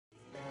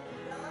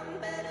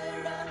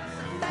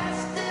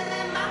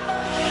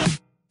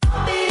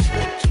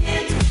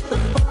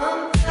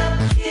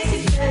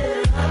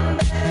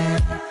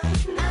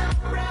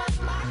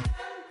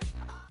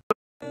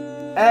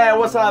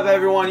What's up,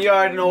 everyone? You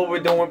already know what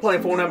we're doing. We're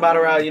playing Fortnite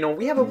Battle Royale. You know,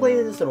 we haven't played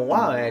this in a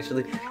while,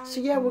 actually. So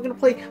yeah, we're gonna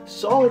play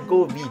Solid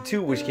Gold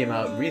V2, which came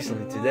out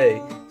recently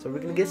today. So we're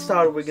gonna get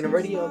started. We're gonna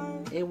ready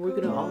up, and we're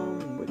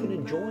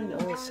gonna join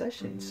a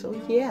session. So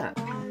yeah,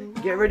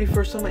 get ready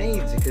for some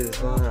AIDS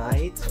because I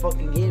hate this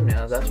fucking game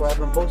now. That's why I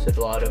haven't posted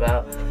a lot of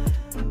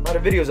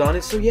videos on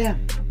it. So yeah.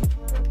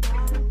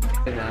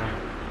 And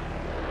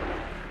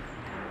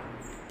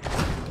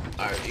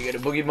alright, you get a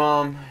boogie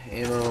bomb,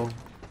 ammo.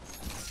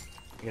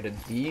 You got a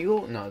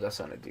deagle? No, that's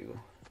not a deagle.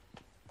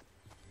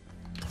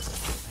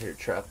 I hear a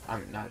trap.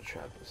 I'm not a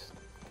trap. It's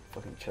a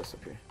fucking chest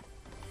up here.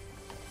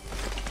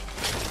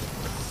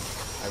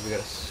 Alright, we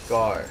got a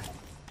scar.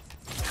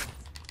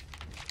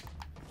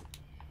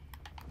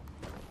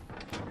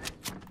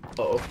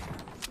 Uh-oh.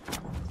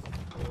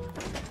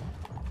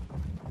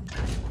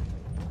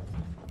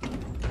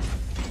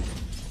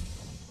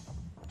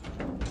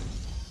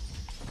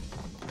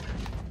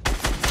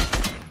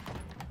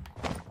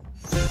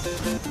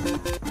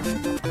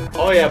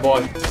 Oh yeah,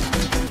 boy.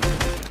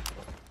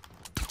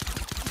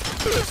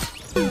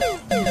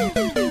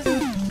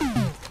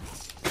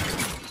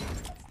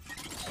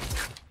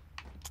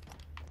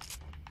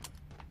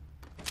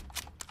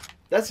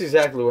 That's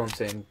exactly what I'm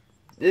saying.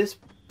 This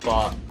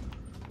bot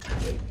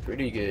is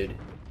pretty good.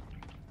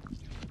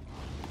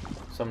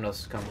 Someone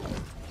else is coming.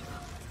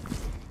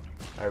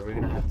 Alright, we're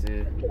gonna have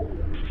to...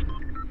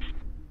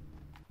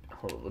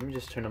 Hold on, let me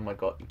just turn on my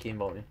game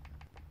volume.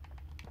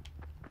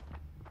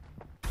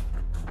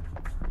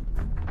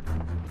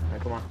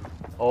 Alright, come on.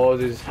 Oh,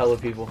 there's hella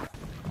people.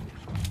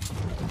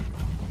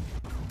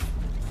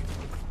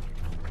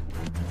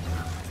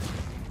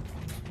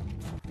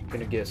 I'm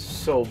gonna get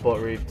so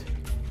butt raped.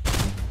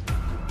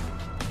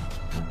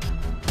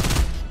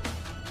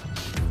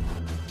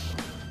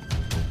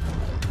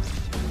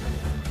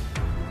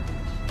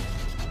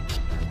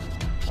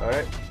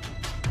 Alright.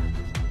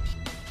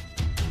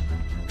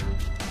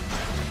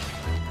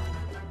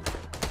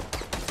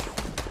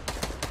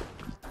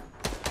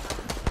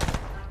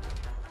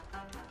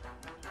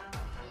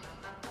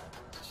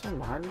 Is someone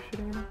behind me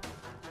shooting at me?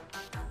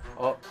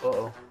 Oh,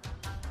 uh-oh.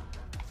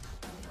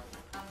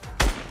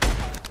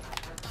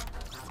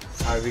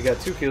 Alright, we got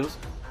 2 kills.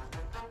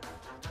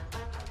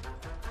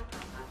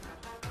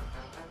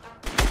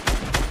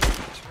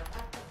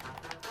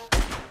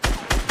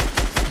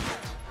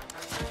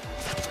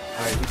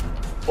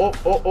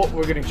 Oh,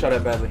 we're getting shot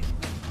at badly.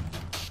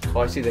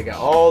 Oh, I see that guy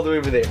all the way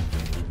over there.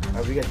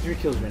 Alright, we got 3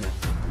 kills right now.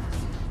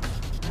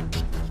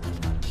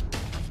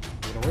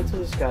 We're gonna wait till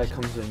this guy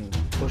comes and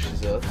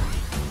pushes us.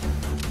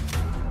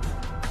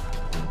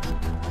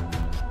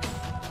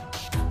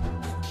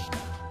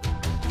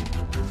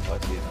 Oh, I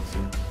see it, I see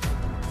it.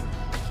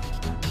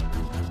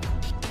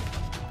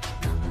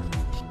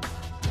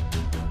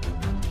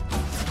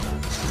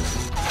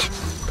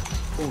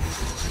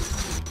 Oof.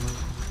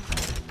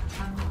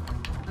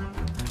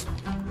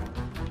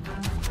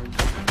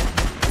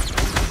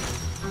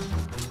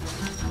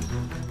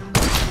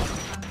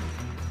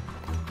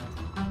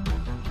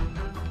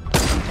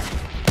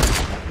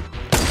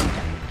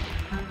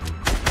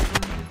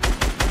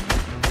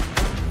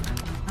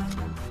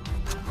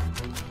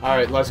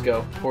 Alright, let's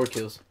go. 4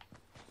 kills.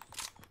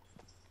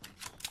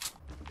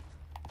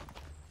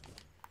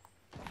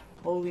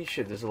 Holy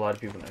shit, there's a lot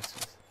of people next to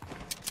us.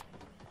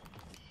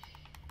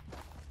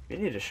 We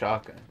need a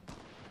shotgun.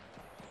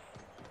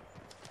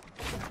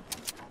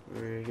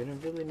 We're gonna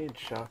really need a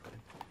shotgun.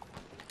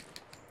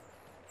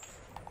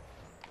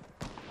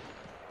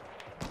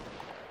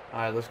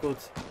 Alright, let's go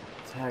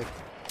tag.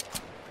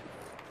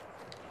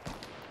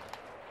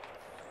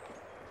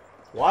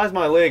 Why is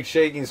my leg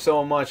shaking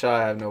so much?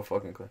 I have no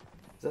fucking clue.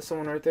 Is that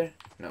someone right there?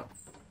 No.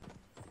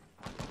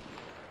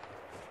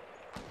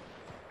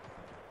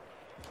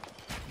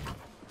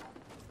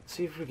 Let's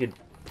see if we could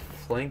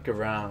flank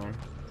around.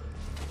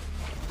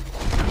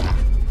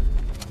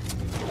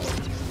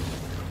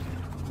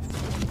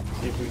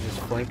 See if we can just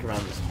flank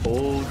around this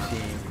whole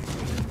team.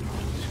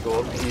 Just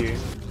go up here.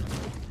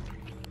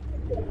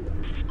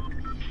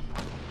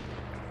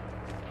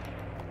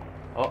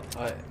 Oh,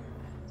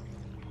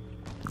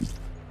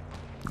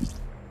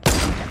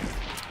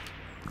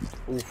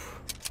 oof.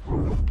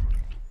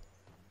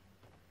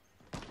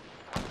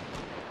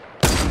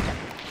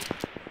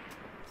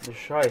 Let's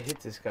try to hit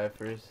this guy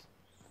first.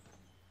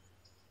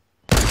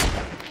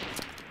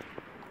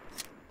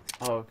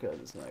 Oh god,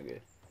 that's not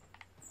good.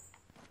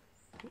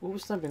 Who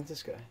was sniping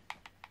this guy?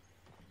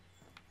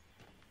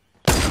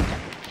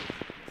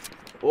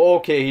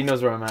 Okay, he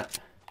knows where I'm at.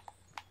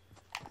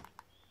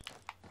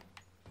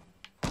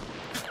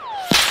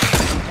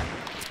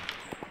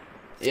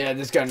 Yeah,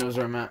 this guy knows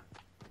where I'm at.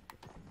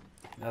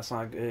 That's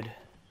not good.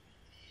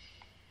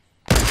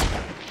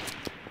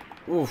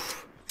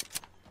 Oof.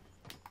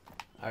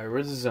 Alright,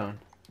 where's the zone?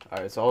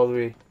 Alright, it's all the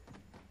way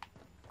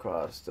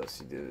across.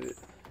 Dusty did it.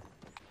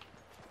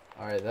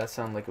 Alright, that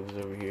sounded like it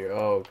was over here.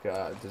 Oh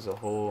god, there's a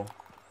whole...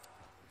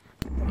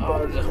 Oh,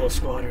 there's a whole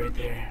squad right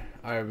there.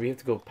 Alright, we have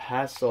to go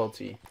past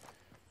Salty.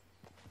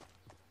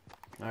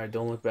 Alright,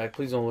 don't look back.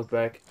 Please don't look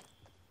back.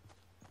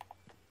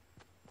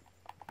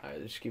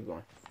 Alright, just keep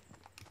going.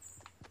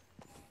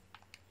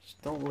 Just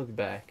don't look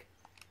back.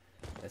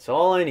 That's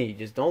all I need.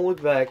 Just don't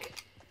look back.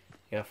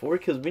 You got 4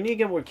 kills. We need to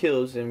get more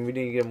kills and we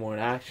need to get more in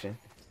action.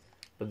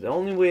 But the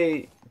only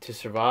way to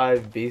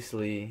survive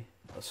basically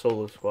a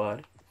solo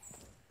squad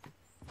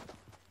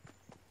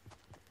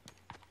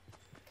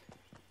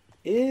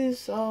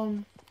is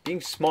being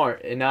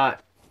smart and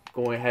not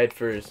going head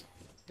first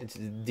into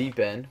the deep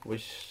end,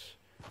 which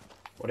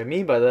what I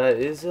mean by that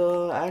is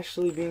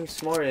actually being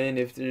smart, and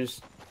if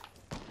there's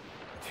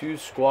 2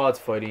 squads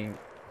fighting,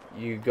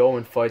 you go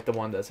and fight the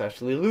one that's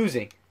actually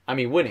losing. I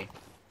mean winning.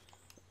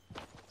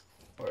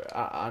 Or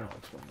I don't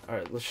explain.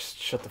 Alright, let's just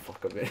shut the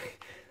fuck up, man.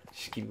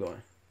 Just keep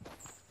going.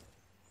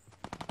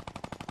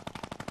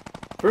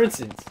 For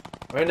instance,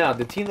 right now,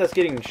 the team that's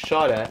getting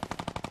shot at,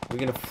 we're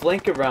gonna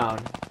flank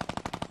around.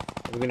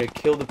 We're gonna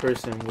kill the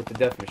person with the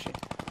death machine.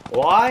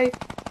 Why?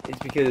 It's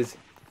because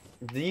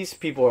these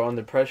people are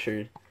under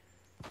pressure.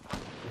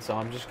 And so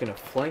I'm just gonna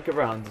flank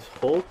around this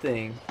whole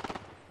thing.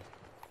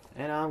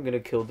 And I'm gonna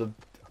kill the,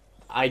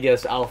 I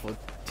guess, alpha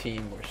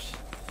team, or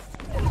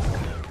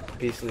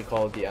basically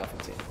call it the alpha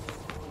team.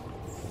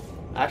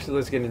 Actually,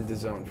 let's get into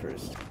zone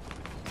first.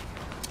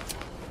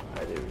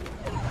 Alright, there we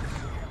go.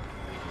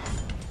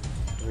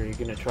 We're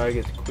gonna try to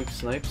get quick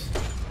snipes.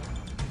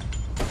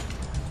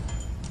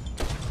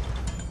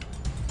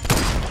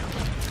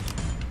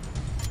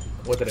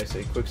 What did I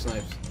say? Quick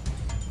snipes.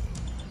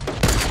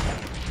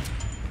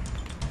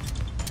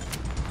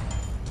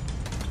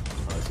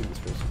 Oh, let's see this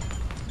person.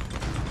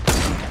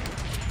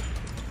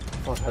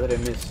 Fuck, how did I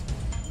miss?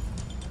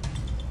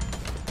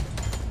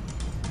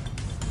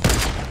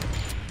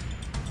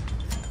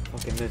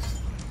 Fucking missed.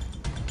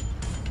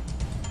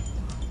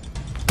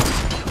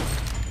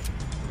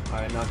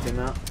 Alright, knocked him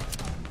out.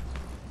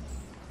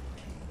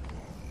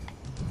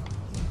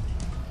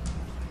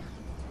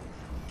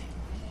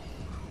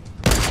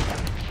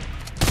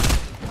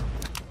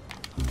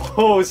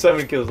 Oh,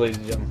 7 kills, ladies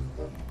and gentlemen.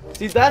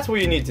 See, that's what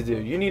you need to do.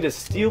 You need to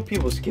steal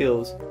people's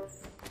kills,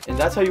 and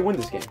that's how you win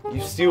this game. You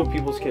steal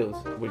people's kills,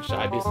 which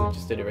I basically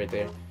just did it right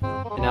there.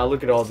 And now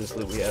look at all this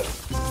loot we have.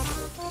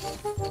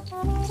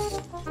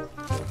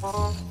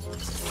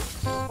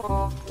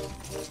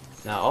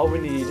 Now all we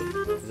need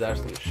is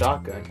actually a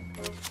shotgun,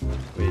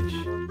 which...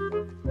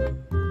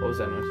 What was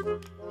that noise?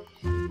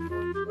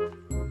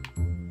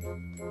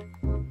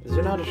 Is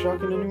there not a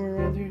shotgun anywhere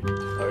around here?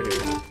 Oh, here it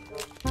is.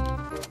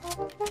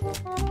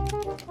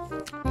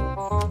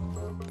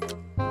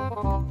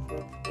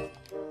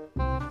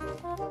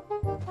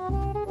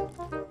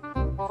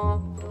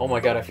 Oh my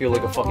god, I feel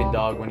like a fucking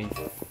dog when he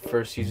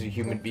first sees a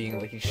human being,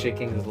 like he's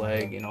shaking his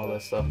leg and all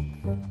that stuff.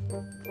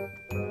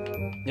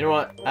 You know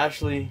what?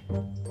 Actually, we're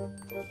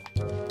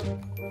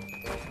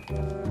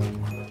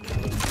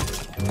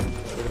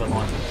gonna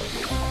launch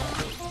pad.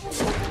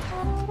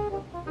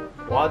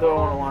 Why do I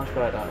want to launch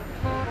pad?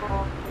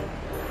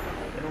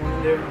 Anyone in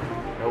there?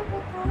 Nope.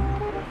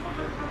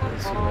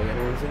 Doesn't seem like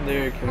anyone's in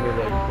there. Can we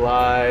like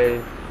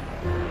glide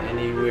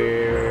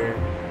anywhere?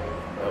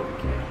 Oh, we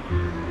can't.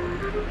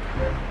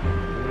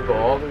 Go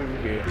all the way over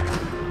here.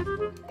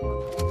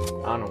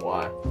 I don't know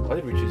why. Why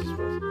did we choose this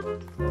place?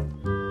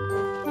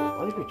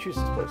 Why did we choose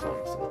this place,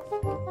 honestly?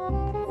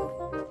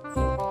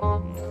 Oh.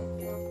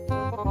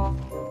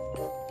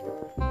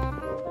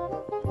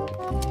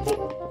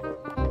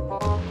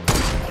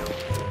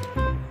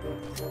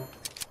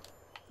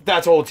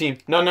 That's a whole team.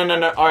 No, no, no,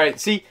 no. Alright,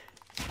 see?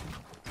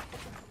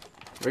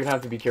 We're gonna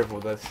have to be careful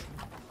with this.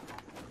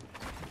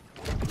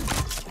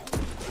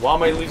 Why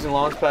am I losing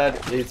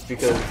launchpad? It's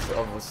because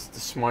of the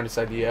smartest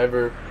idea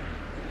ever,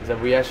 is that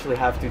we actually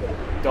have to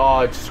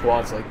dodge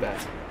squads like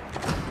that.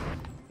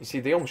 You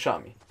see, they almost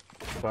shot me.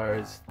 As far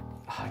as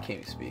I can't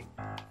even speak.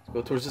 Let's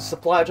go towards the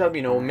supply drop.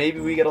 You know, maybe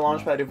we get a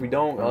launchpad. If we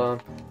don't,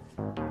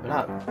 we're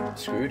not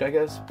screwed, I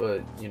guess.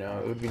 But you know,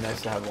 it would be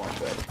nice to have a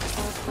launchpad.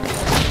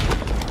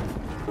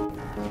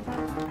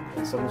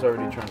 And someone's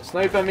already trying to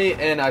snipe at me,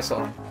 and I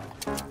saw him.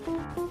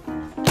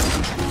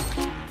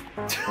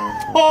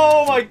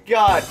 Oh my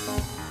god!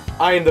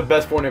 I am the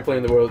best Fortnite player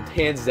in the world,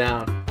 hands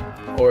down.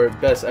 Or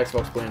best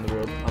Xbox player in the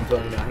world. I'm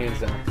telling you now, hands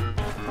down.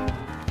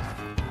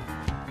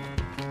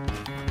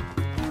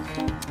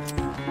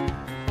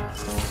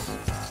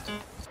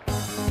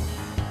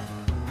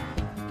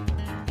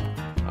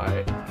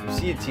 Alright, you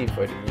see a team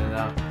fighting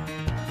now.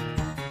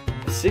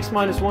 6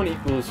 minus 1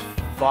 equals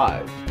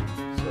 5.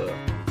 So,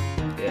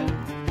 yeah.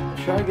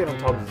 Try to get on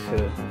top of this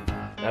hill.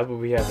 That way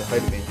we have the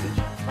height advantage.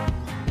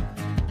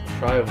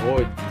 Try to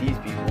avoid these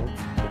people.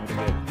 So we're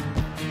gonna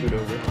get screwed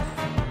over.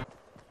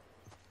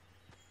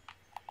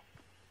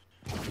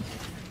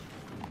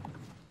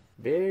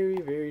 Very,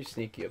 very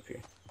sneaky up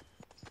here.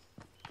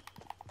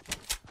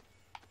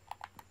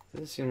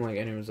 Doesn't seem like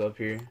anyone's up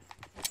here.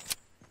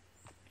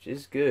 Which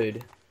is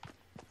good.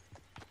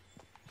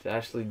 It's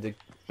actually the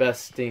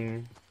best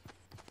thing.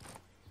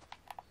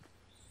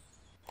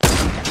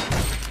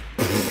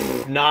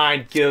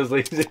 9 kills,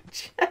 ladies and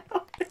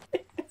gentlemen.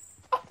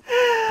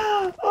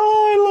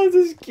 Oh, I love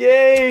this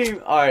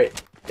game.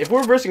 Alright, if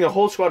we're versing a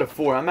whole squad of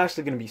 4, I'm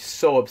actually going to be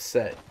so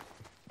upset.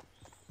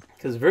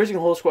 Because versing a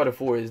whole squad of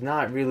 4 is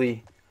not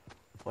really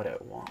what I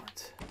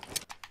want.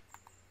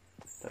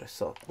 But I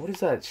saw. What is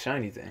that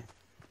shiny thing?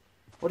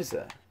 What is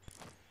that?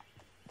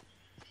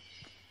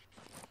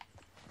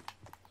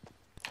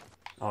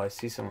 Oh, I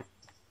see someone.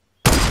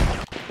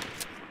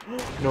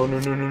 No, no,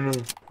 no, no, no.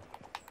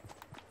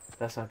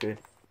 That's not good.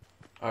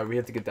 Alright, we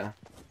have to get down.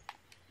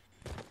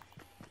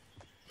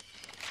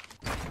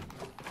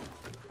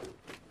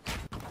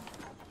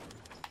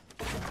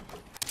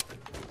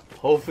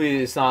 Hopefully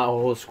it's not a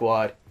whole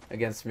squad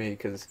against me,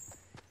 because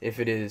if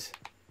it is,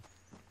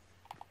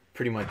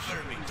 pretty much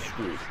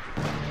screwed.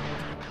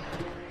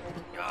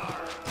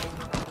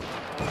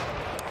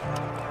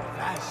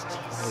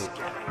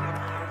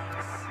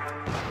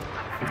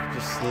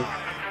 Just sneak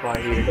by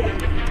here.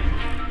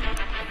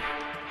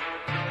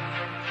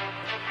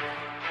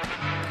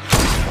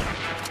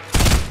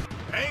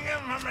 Hang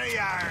him from the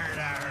yard.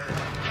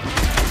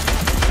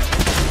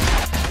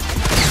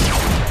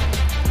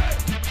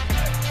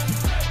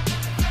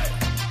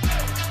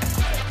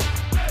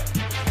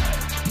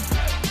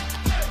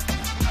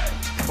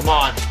 Come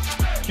on.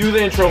 Cue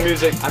the intro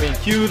music. I mean,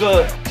 cue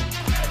the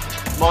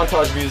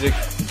montage music.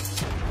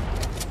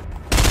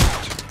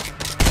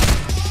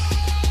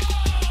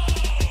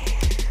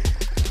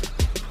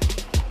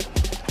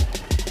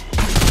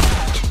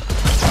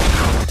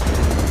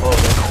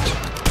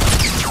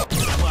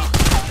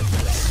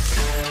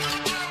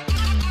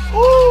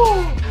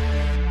 Oh,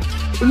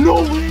 no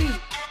way!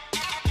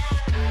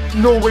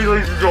 No way,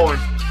 ladies and gentlemen.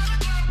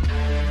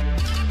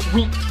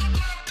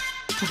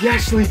 We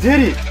actually did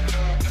it!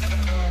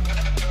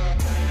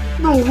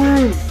 No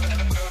way!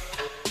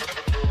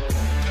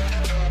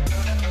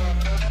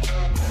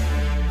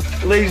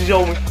 Ladies and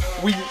gentlemen,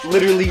 we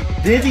literally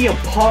did the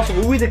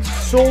impossible. We did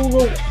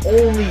solo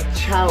only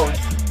challenge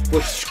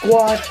with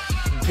squad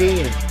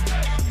gaming.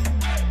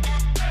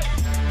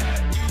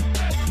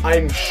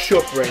 I'm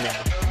shook right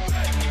now.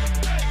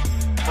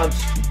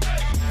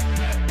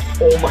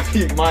 Oh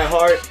my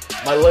heart,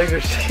 my legs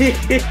are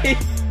shaking.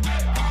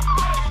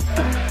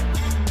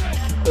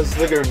 Let's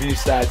look at review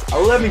stats.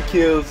 11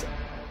 kills,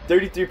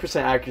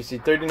 33% accuracy,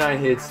 39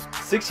 hits,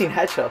 16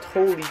 headshots.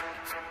 Holy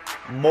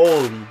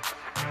moly.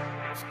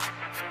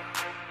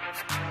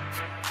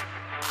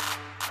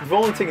 We've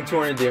only taken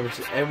 200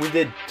 damage, and we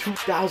did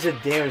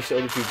 2,000 damage to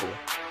other people.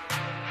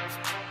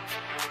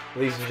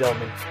 Ladies and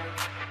gentlemen,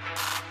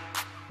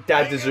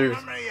 that deserves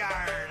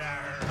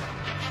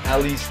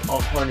at least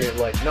 100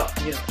 likes. No,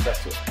 you know,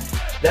 that's it.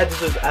 That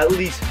deserves at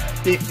least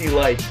 50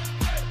 likes.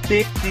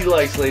 50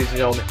 likes, ladies and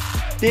gentlemen.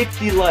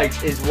 50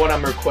 likes is what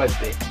I'm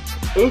requesting.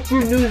 If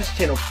you're new to this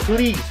channel,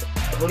 please,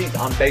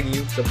 I'm begging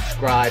you,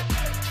 subscribe.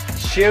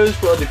 Share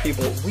this with other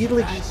people. We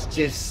legit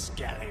just,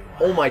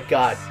 oh my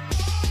god.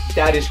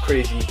 That is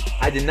crazy.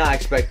 I did not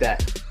expect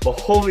that. But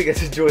hopefully you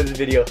guys enjoyed this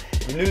video.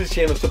 If you're new to this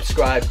channel,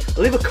 subscribe.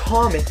 Leave a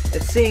comment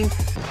and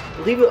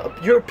leave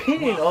your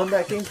opinion on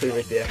that gameplay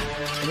right there.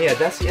 And yeah,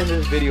 that's the end of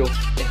this video.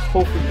 And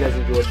hopefully you guys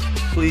enjoyed.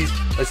 Please,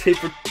 let's hit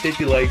for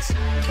 50 likes.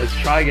 Let's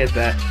try to get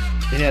that.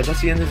 And yeah,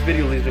 that's the end of this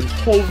video, ladies and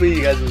gentlemen. Hopefully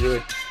you guys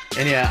enjoyed.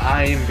 And yeah,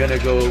 I am gonna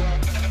go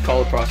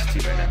call a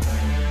prostitute right now.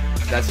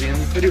 That's the end of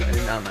this video,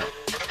 and I'm out.